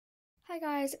Hi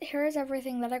guys, here is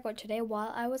everything that I got today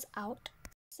while I was out.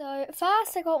 So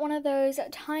first I got one of those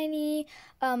tiny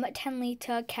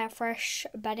 10-litre Carefresh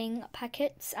bedding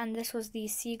packets, and this was the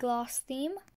sea glass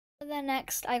theme. Then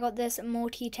next I got this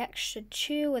multi-textured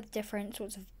chew with different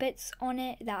sorts of bits on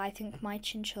it that I think my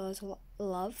chinchillas will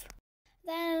love.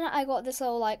 Then I got this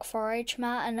little forage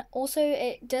mat, and also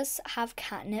it does have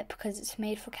catnip because it's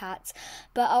made for cats,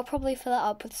 but I'll probably fill it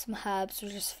up with some herbs or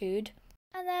just food.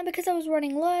 And then because I was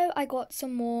running low, I got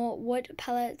some more wood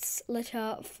pellets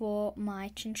litter for my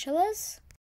chinchillas.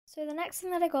 So the next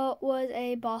thing that I got was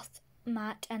a bath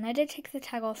mat, and I did take the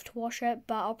tag off to wash it,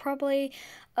 but I'll probably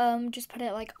just put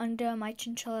it under my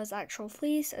chinchilla's actual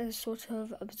fleece as a sort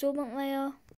of absorbent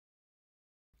layer.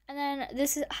 And then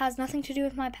this has nothing to do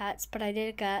with my pets, but I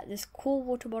did get this cool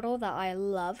water bottle that I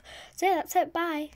love. So yeah, that's it. Bye!